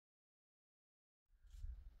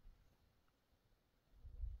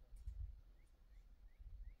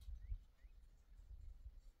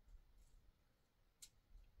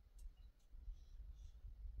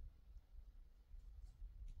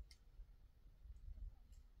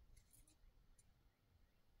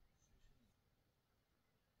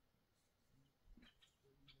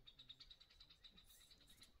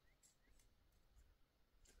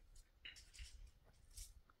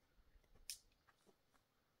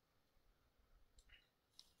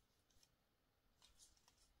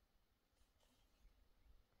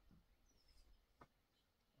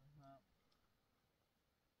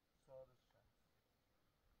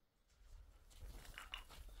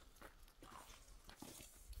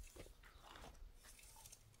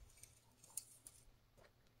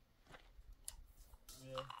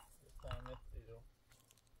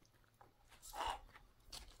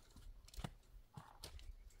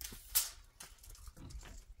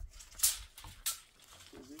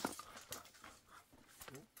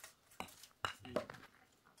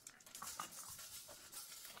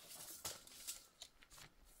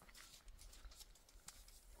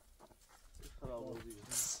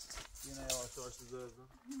Başı zazı.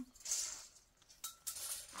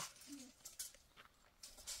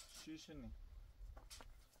 Şişini.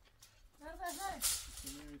 Nerede hay?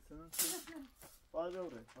 Şunu misin? Hadi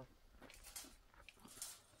oraya.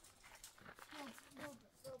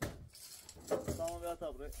 Tamam ya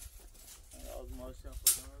tabi. Az maaş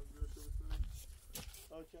yapacağım.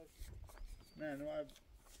 نه نه من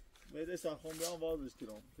میده سخون بیام بازش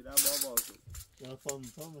کنم پیرم با باز یا فهم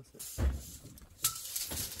میتونم مثل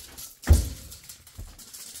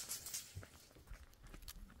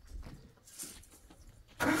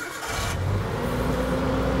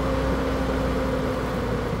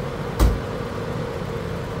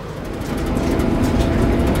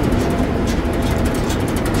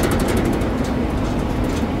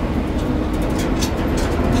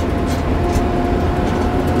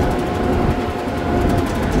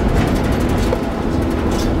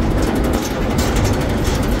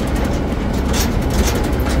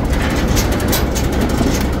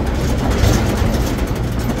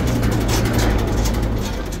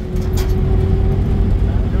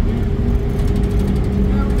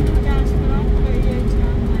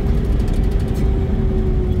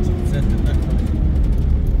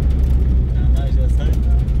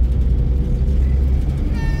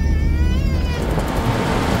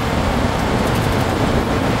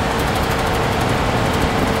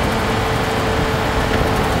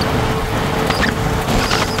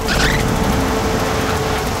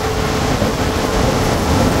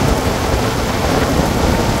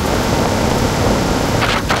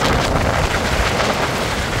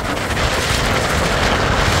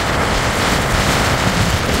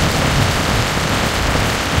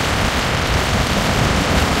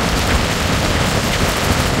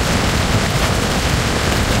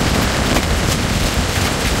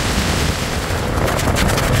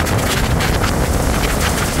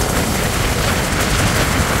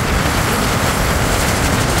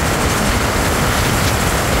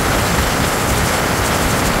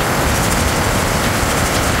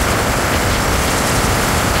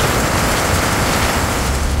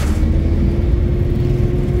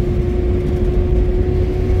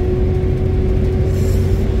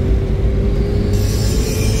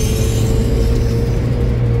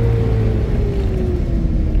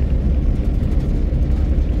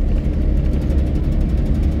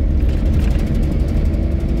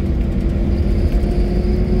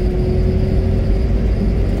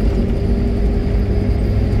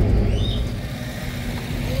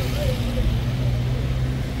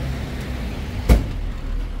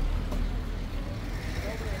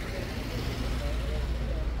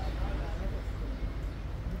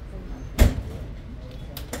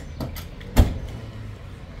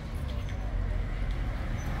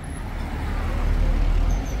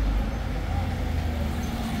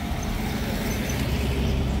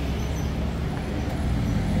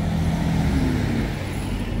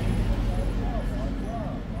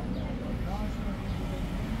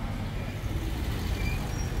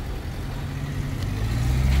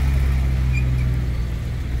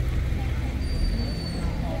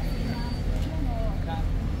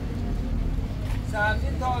سبزی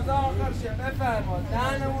تازه آخر شه بفرما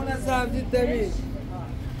دهنمون سبزی دمید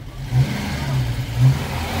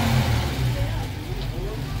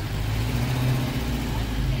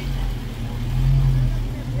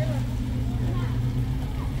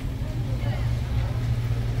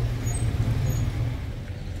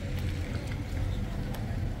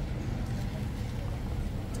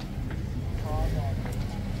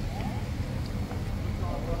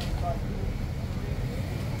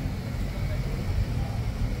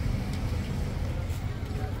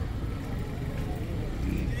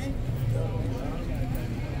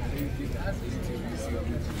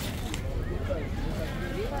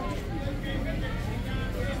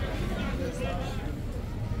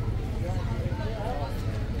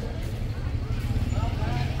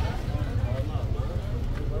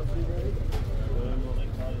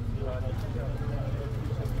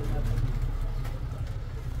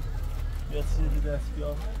یا چیزی دست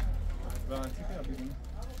بیا رانتی بیا بیرون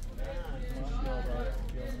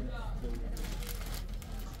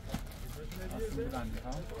اصلا برندی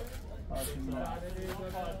ها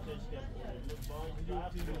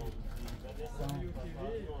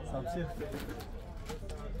سبسیف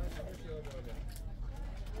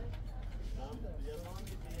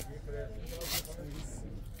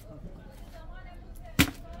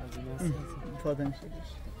فادن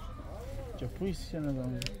شدش چه پویست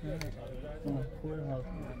شنیدم خوبه حال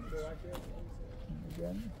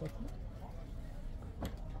گرمی فاطمه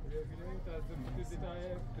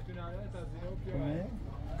کنه؟ کنه؟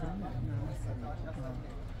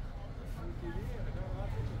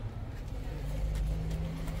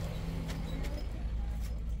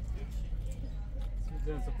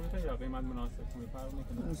 جنس خوبه یا قیمت مناسب فرق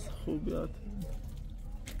میکنه؟ جنس خوبیات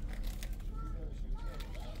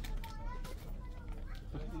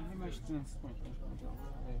همش جنس خوبه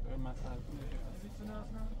قیمت فرق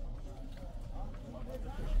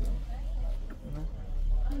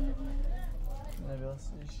نه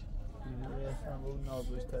بیاستش بیاستم با اون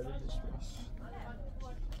نازوش تریدش باش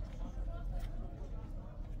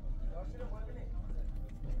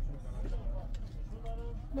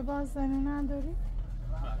لباس زنی نداری؟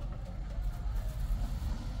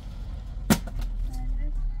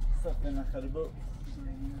 صفحه نخری با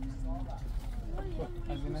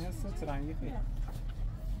از این هست چه رنگی خیلی؟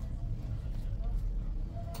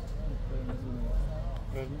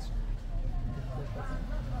 قرمز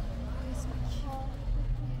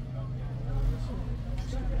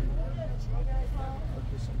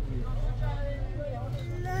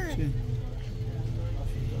چی؟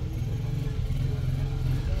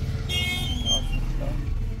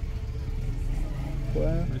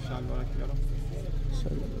 خواه؟ شلوارک بیارم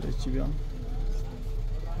شلوارک چی بیام؟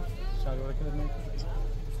 شلوارک بدونی؟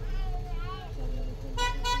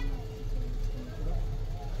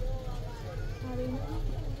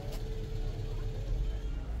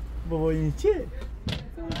 بابا این چه؟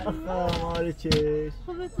 آخه مال چش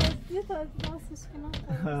خوبه توصیه تا از باستش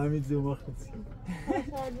کنم همین زوم آخوزی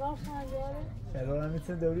شلوار خریاره شلوار هم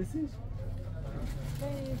میتونه دوریسیش؟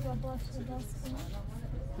 بایی با باش لباس کنم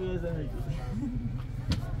تو زمین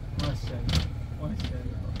ماشالله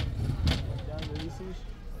ماشالله جان دوریسیش؟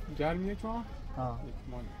 گرمیه تو؟ ها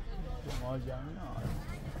ما گرمی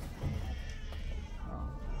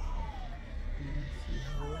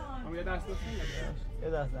هم یه دست دستی یه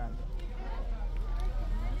دست زنده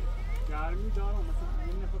گرمی دارم مثلا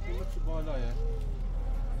یه نفر قیمت چه بالایه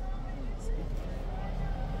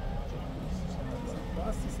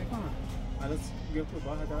باستی سکنم الان گفت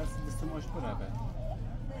با هدر دست ماش بره به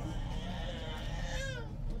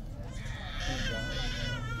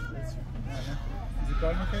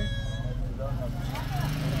زیکار میکنی؟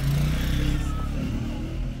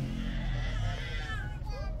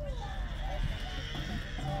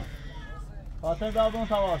 خاطر دابون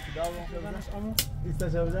تواسی دابون امو بیسته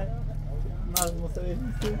شو بزن مغز مستویش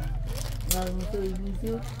نیستی مغز مستویش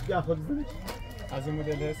نیستی بیا خود بزنش از این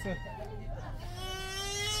مدل هسته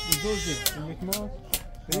بزرگه این یک ما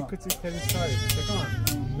به کوچکترین سایز سکان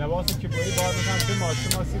لباسی که بری باید مثلا 2 ماه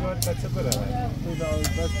 3 ماه 3 بار بچه بره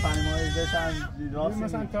بس 5 ماه داشتن راست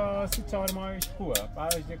مثلا تا 3-4 ماهش خوبه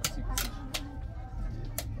بعدش یه کوچیک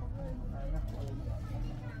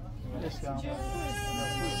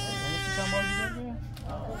چند بار بزرگه؟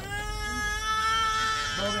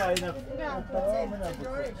 بابا اینه نه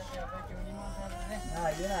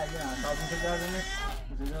تابون که دردنش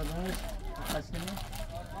خشکنه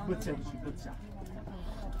بچه بشی بچه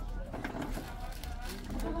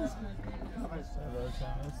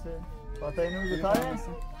فاطمه اینو میگه تایی؟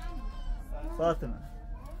 فاطمه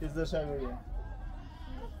ایزده شبیه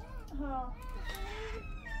ها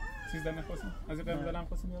 13 نخواستم؟ از این قرمز دلم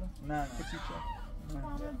خواستم بیارم؟ نه کوچیک شد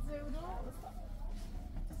 5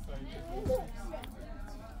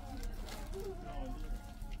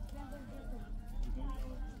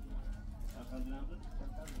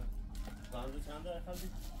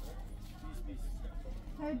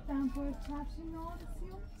 Hey, dan voor het caption nodig,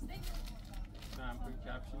 joh. نه پول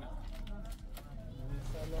کپشی نه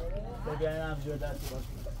ببینیم هم جدا دستی باشه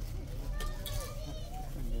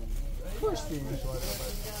کشتی این شما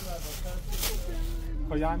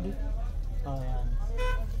پایندی؟ آیند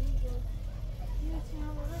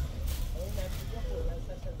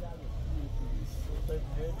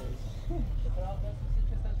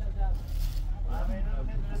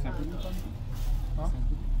سمپل میکنی؟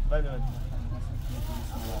 بله بله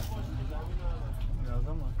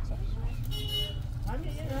نیازم همین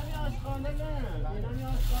آشخانه نه همین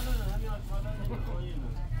آشخانه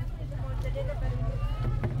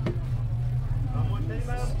منتری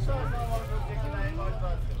برای شاید آواز رو که نه این باید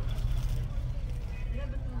باید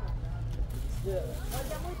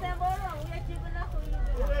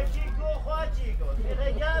او یکی گو خواه چی کن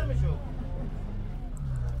دیگه گرم شو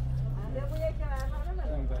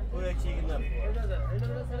او یکی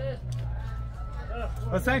نفر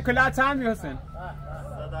حسین کلاه چند می حسین؟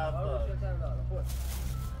 170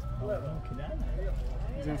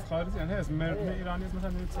 جنس خارجی هست مردون ایرانی هست مثلا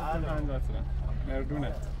میرید چطور پنجاه ترن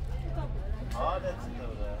مردونه عادت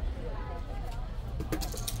چطوره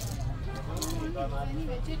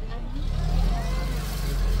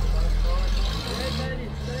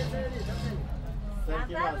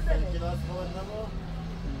سرکلاس خود نمو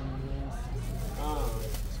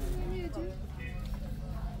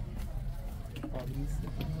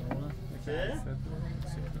چه؟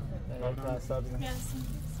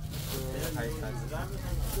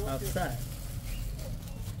 افسر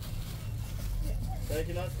در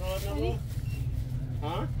کلاس خواهد نبود؟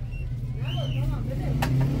 ها؟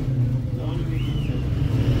 زمانی بگید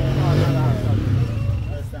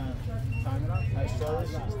هستم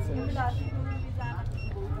 86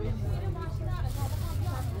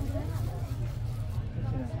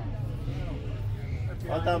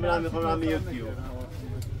 آتم برم میخوام رم یکیو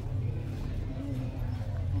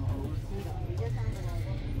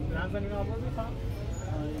زمین آباد میخوام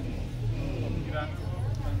میگیرن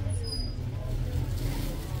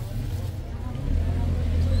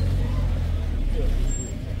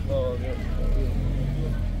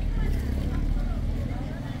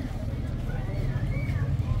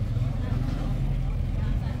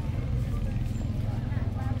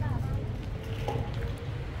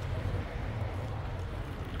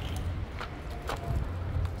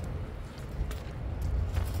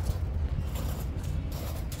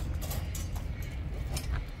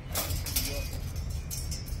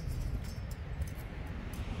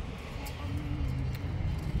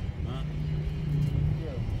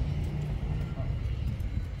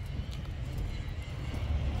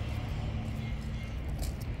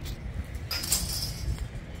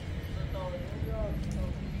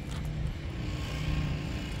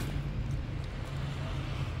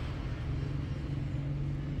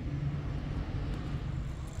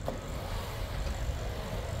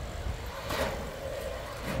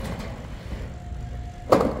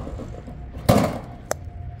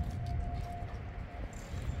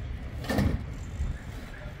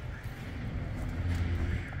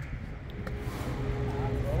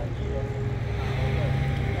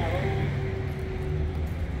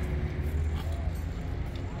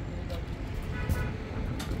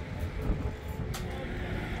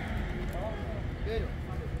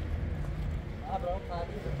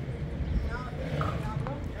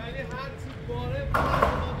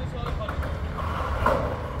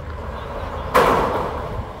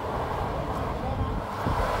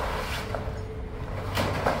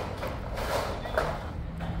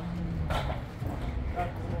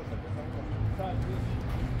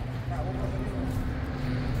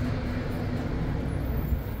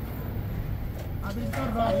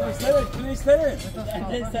İsterim.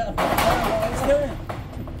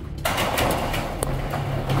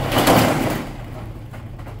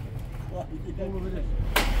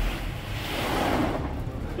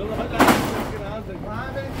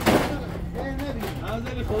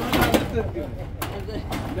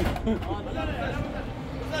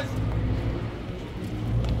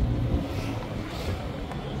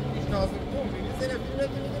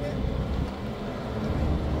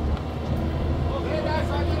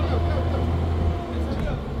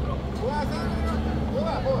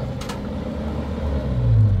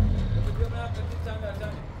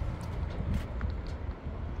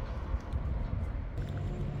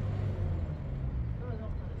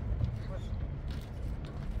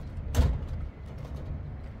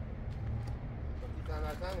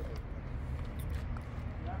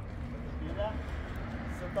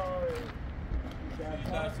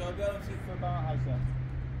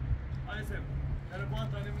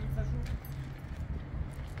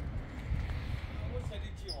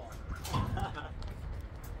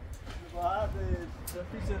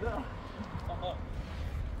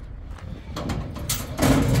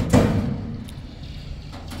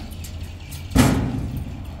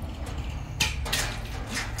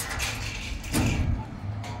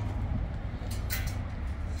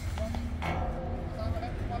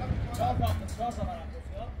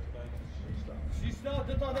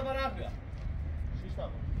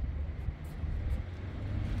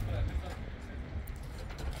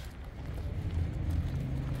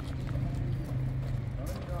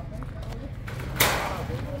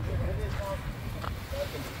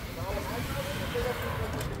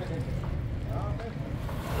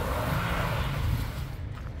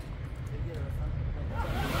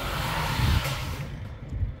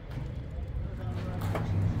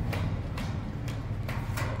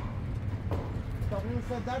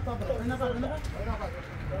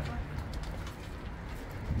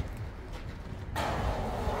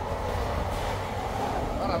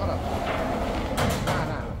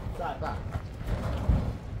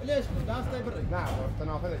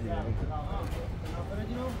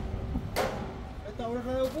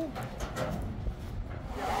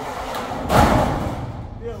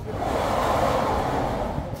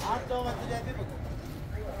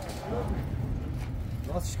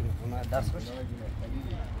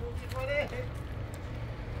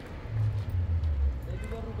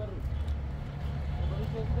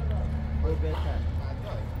 بهتر.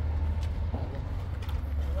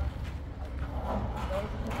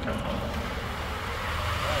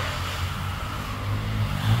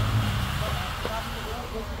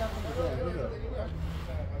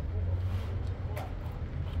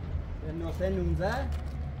 نوسه 19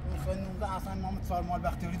 اصلا نام سارمال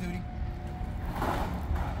بختیاری داری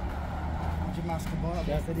که مشق بارا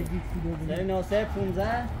سه نوسه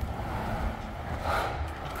 15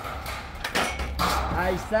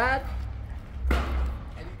 800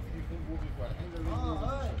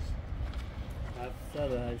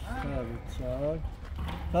 784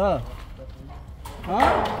 ها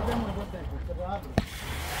ها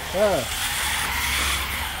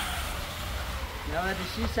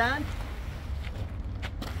 96 سنت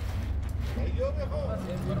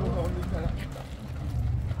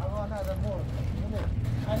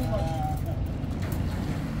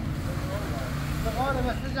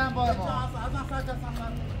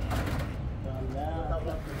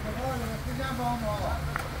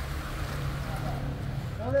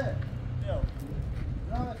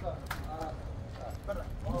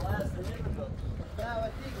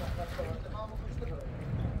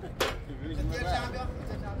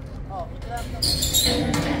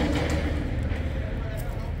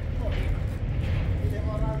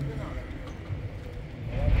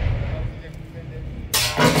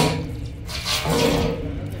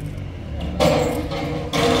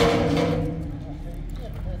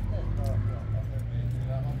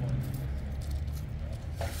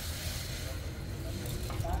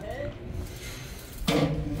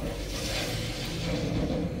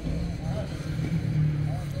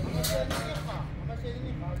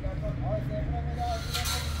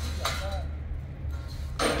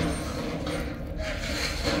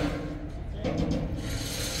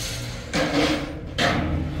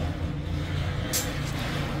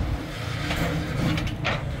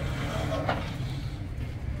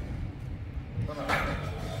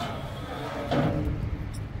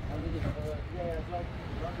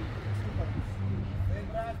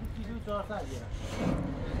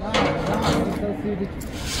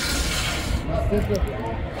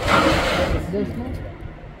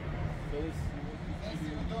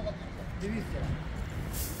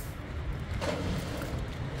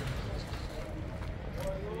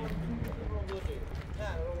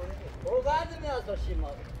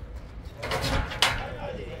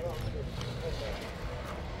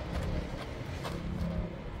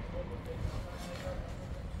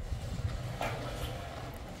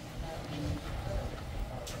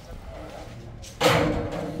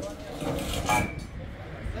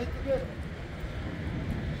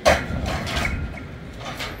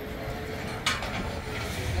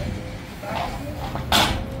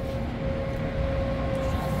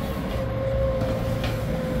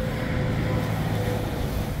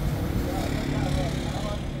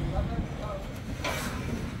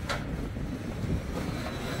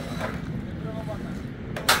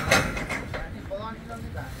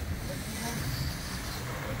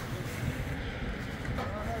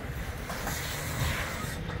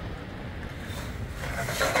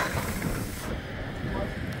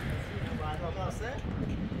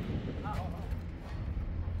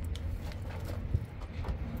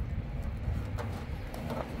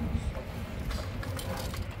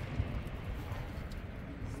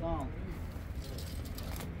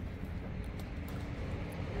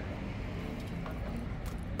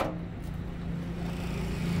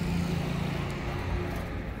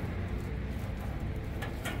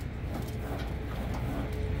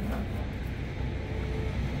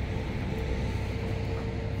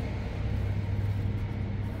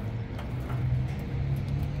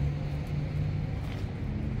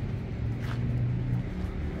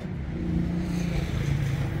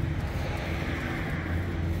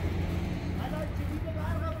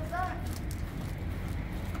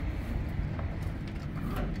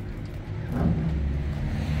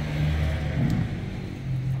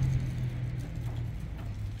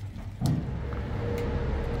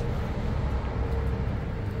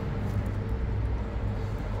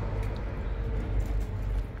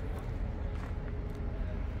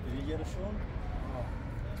شون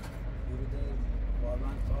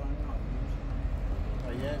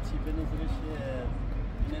یه چی به نظرش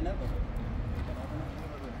اینه نبود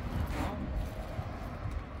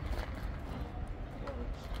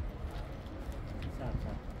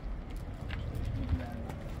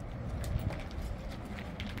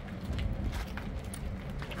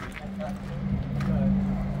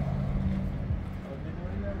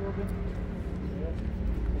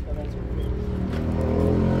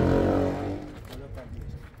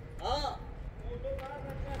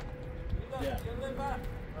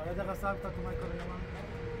هذا غصاب تاكو ما يكون يوم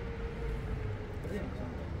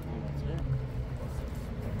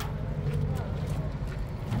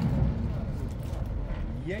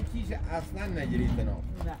یکیش اصلا نگیرید نه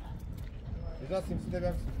نه اجازه سیمسیده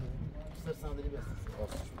بس سر صندلی بس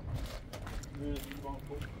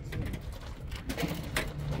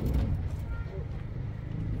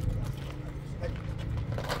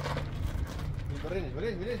برینش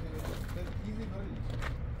ایزی برینش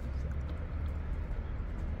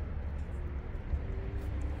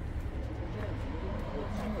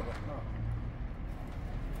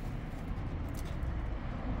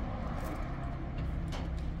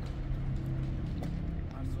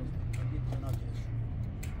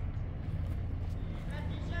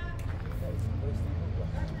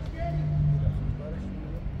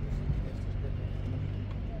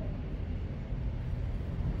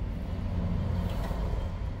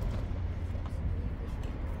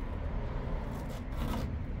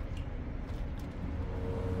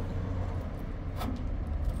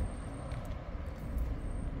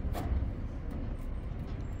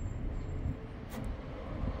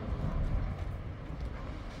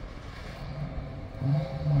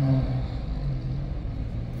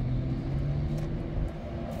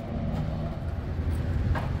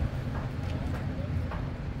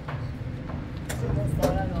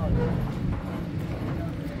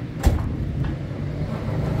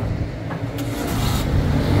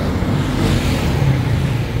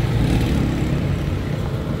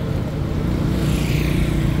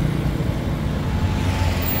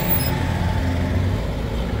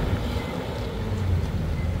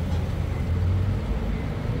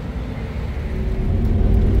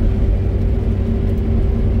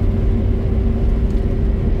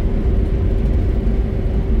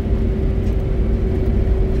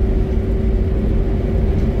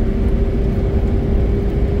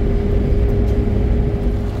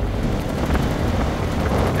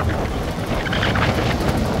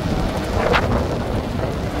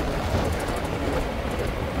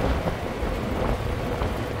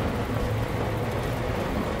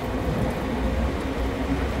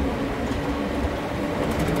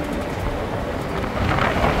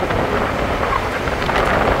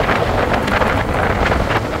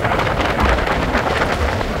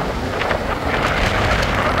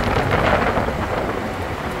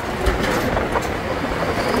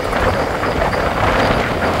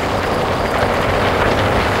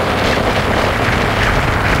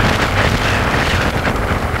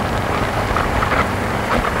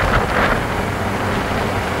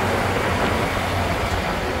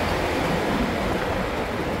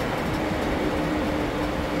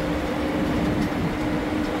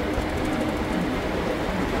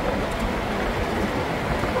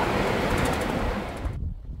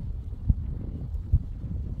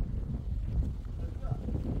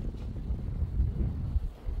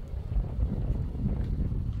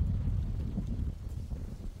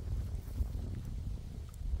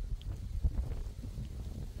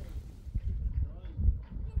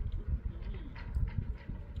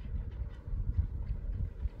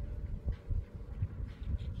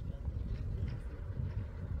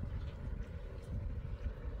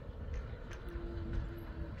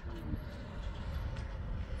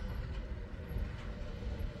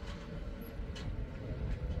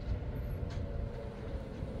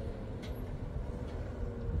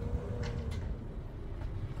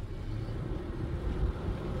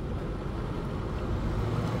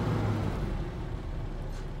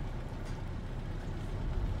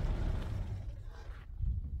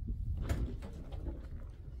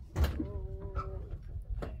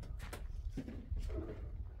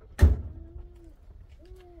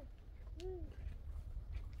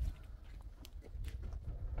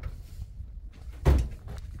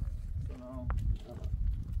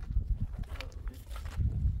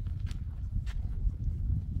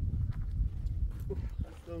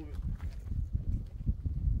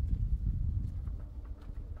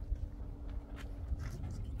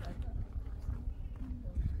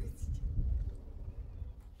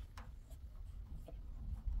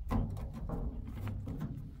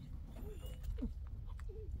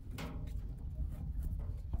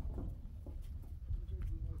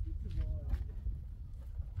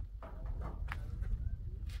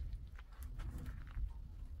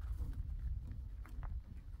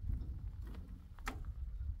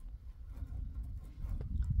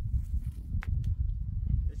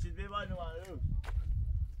vai no ar, eu.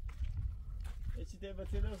 Esse tem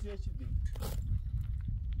bater não sei esse tem.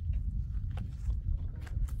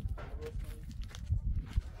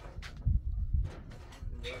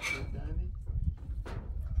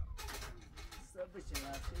 Sabe se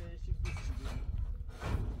nasce esse bicho.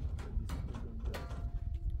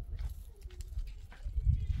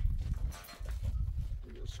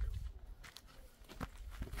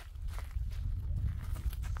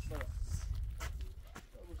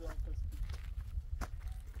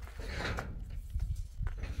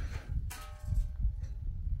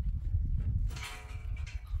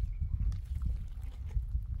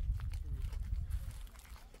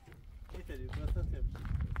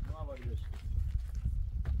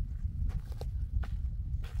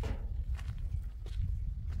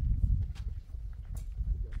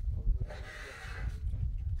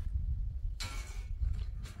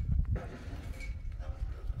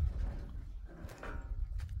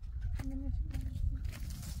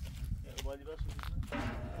 موبایلی باشه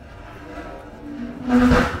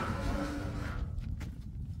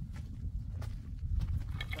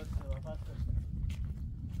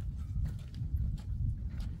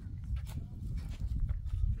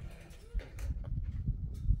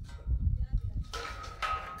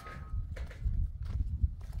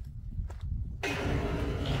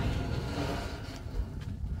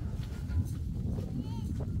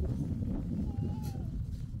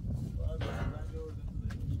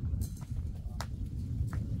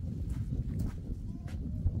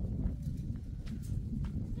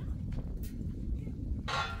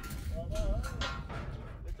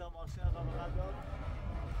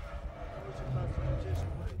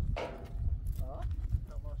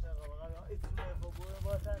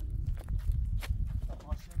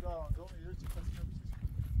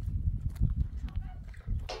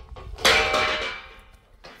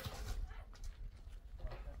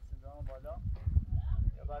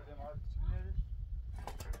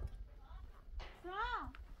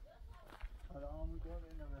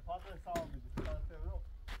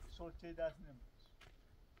چه دست نمیشه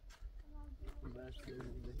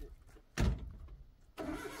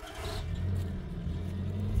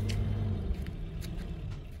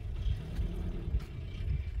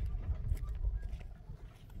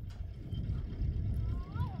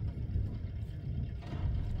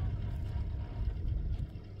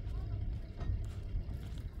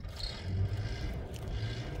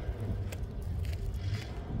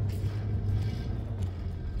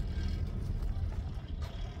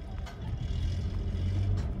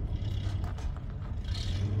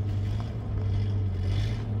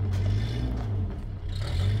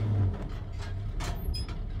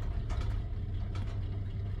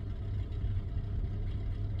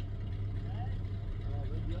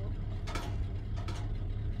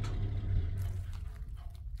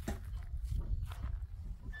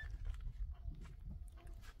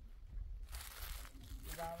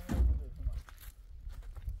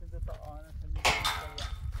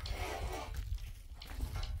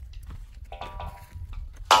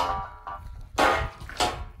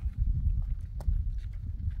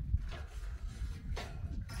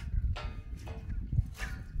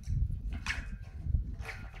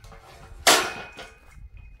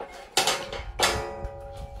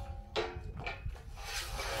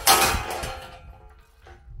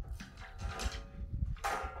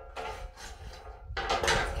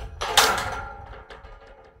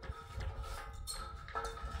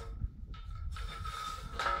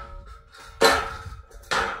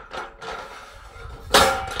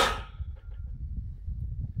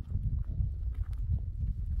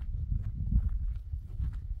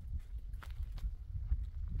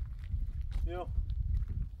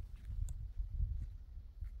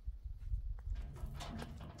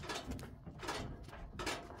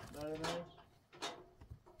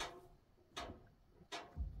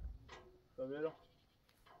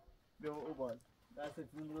بیا او باید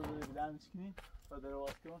دستتون رو روی بلند کنی تا در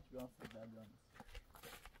واس کن بیان سر در بیان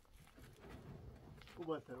او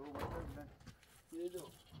باتر بلند یه دو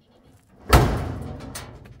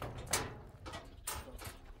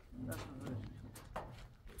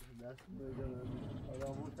دست روی دارم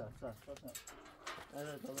آدم بود سر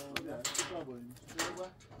نه تا بود دست تا باییم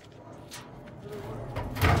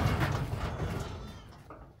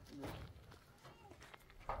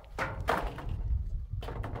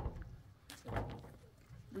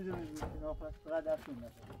اینا فقط دستون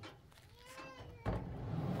نشد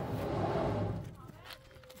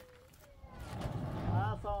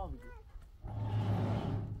سلام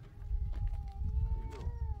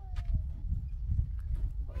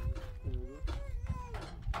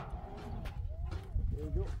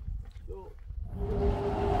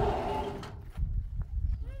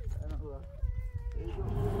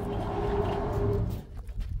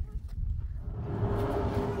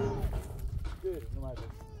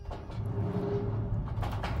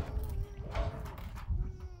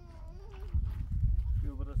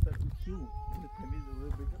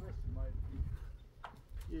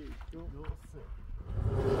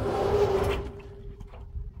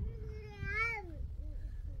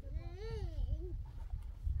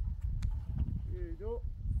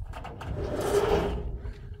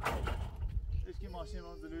بگیر ماشین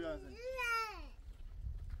رو دلوی ازن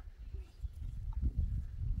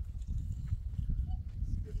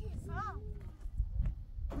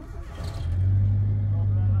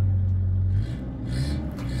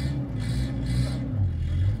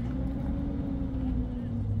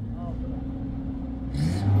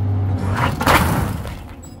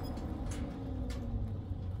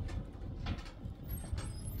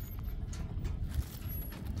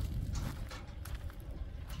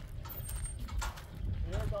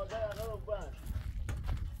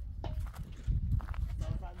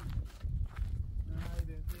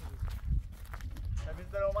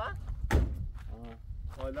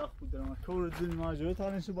خود دارم کور دل ماجرا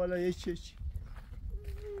تانش بالا یه چی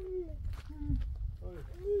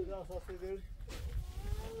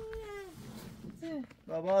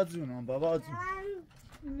بابا جونم بابا جون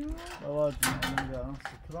بابا جون میدارم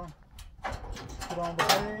شکران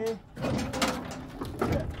بخیر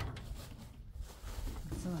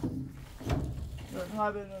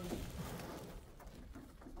نه بینم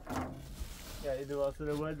یا این لباس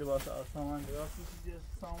رو باید لباس آسامان لباس چیزی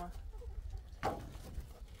سامان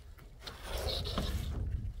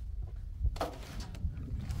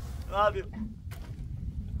رابط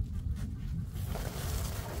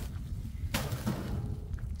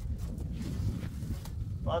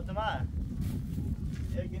فاطمه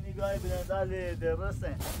یک نگاهی به نظر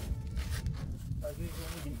درسته از این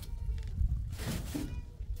رو میگیم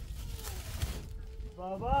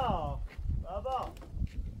بابا بابا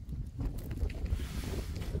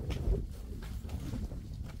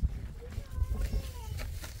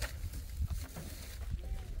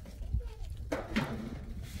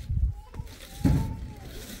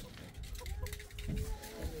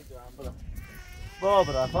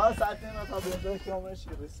فقط ساعت نیمه تا بنده که عمرش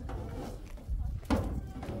برسه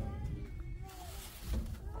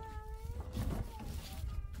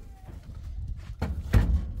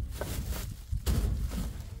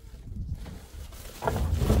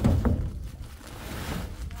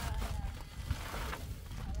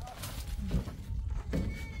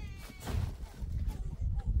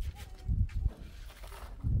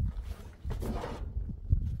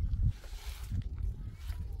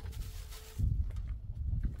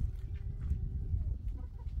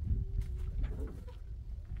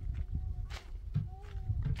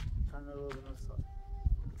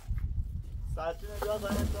ساعتی نجا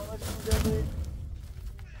دارم شما چی میگه بید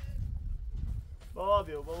بابا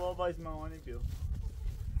بیو بابا باید مامانی بیو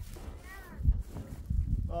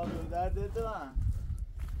بابا بیو درده دارم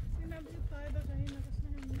اینا بیو پای بگه این نقش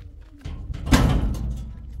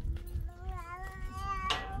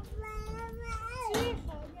چی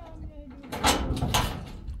خواهی هم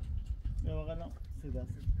یه بیا بقیدم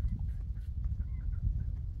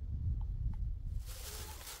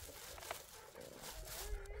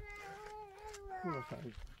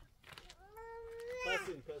سیده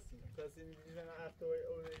کسی می‌بینه افتوای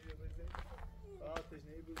اون یه بزنی آتش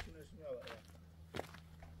نمی‌بوشونش می‌آورد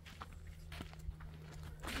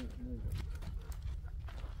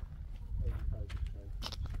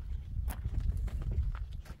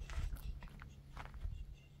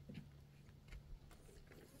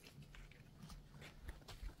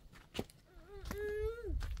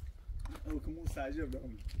او که مو سعجب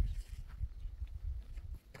دارم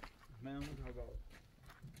من همون هوا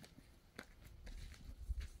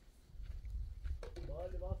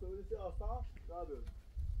لباس ورسی آسان رابط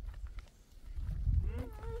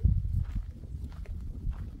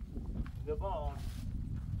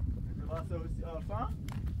لباس ورسی آسان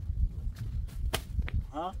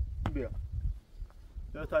ها بیا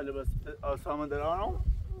تا لباس آسان درانم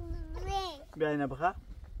بیا اینه بخواه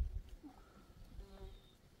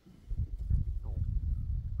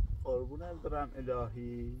قربونت برم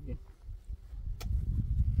الهی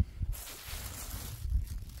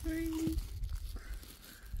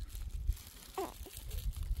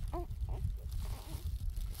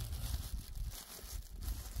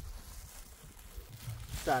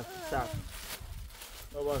سر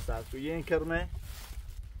بابا سر تو یه این کرمه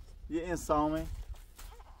یه این سامه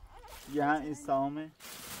یه این سامه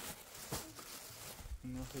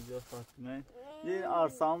اینو خیلی فاطمه یه این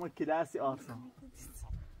آرسامه کلاسی آرسام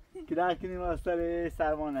کلاس کنیم واسه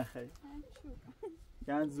سرما نخیر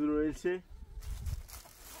یعنی ضروری چه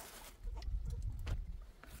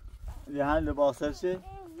یه هم لباسه چه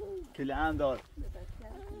کله هم دار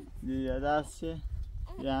یه دست چه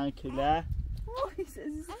یه هم کله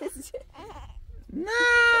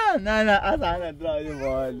نه از همه درایی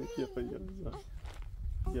باحاله که پیدا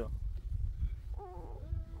یا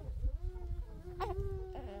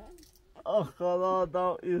آخ خدا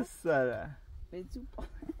دام این سره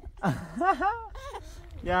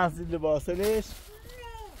یه هنسی لباسلش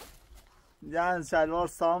یه هنس شلوار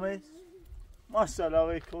سامش ماشالله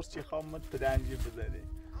آقای کورس چی خواهم ترنجی بزنی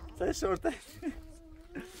سه شورته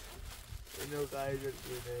اینو قایدر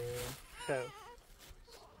کنه خب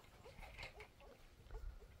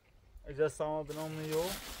اجا ساما بنام میو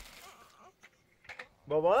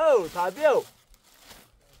بابا او تابیو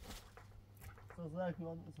سوزاکی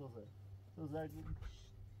وان سوزاکی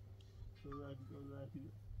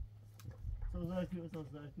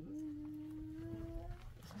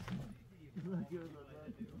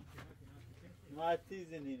ما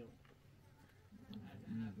تیزنینو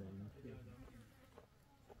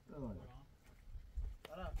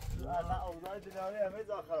اصلا اوضاع دنیایی همه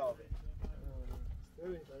جا خرابه.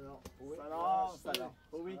 سلام سلام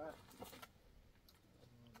خوبی؟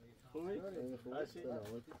 خوبی؟ هاشی؟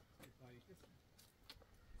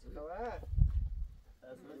 خبر؟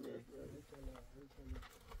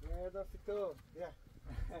 نه دستی تو بیا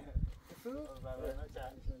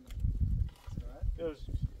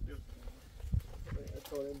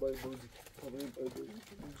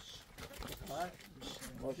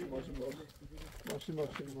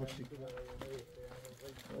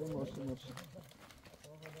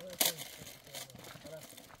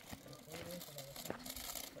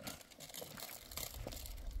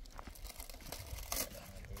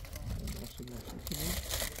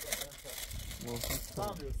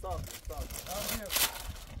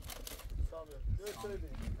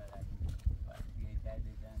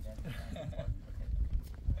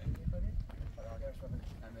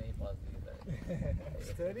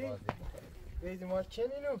استوری؟ بیدی مال چه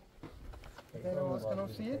اینو؟ اینو باز کنم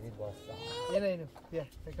سید؟ اینو اینو بیا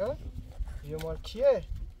بگو یه مال کیه؟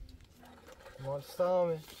 مال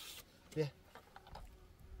سامه بیا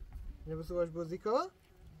اینو بسو باش بازی کن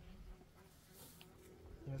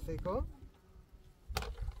اینو سی کن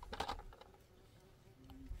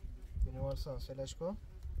اینو مال سام سلش کن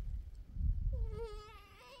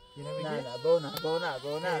نه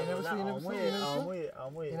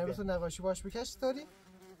اینو بسو نقاشی باش بکش داری؟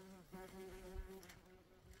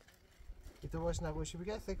 تو باش نقاشی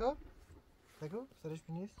بکش سکو سرش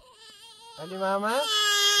بینیست علی محمد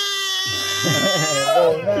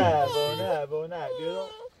بونه بیرو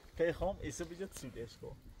پیخام ایسو بیجا سودش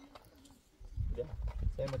کن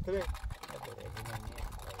سیمتره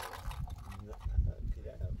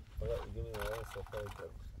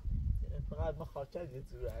فقط ما خاکر یه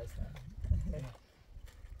جور هستن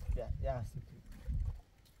یه هستی تو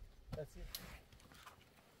کسی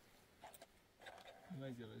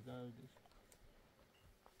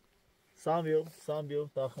سام بیو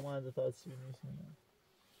تا خمانده تا چی نیستن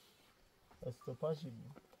از تو پاشی بیو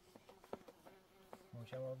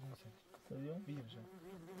موشم آب نیست سریو؟ بیو شد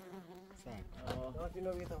سام دارت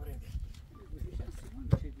اینو بیتا بریم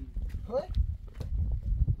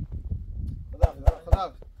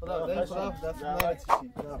خدا دست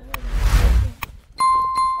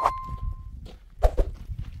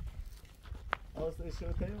آسه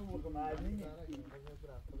شوتایی موقع معلمی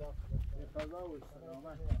خدا و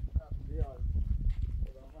سلامت بیاد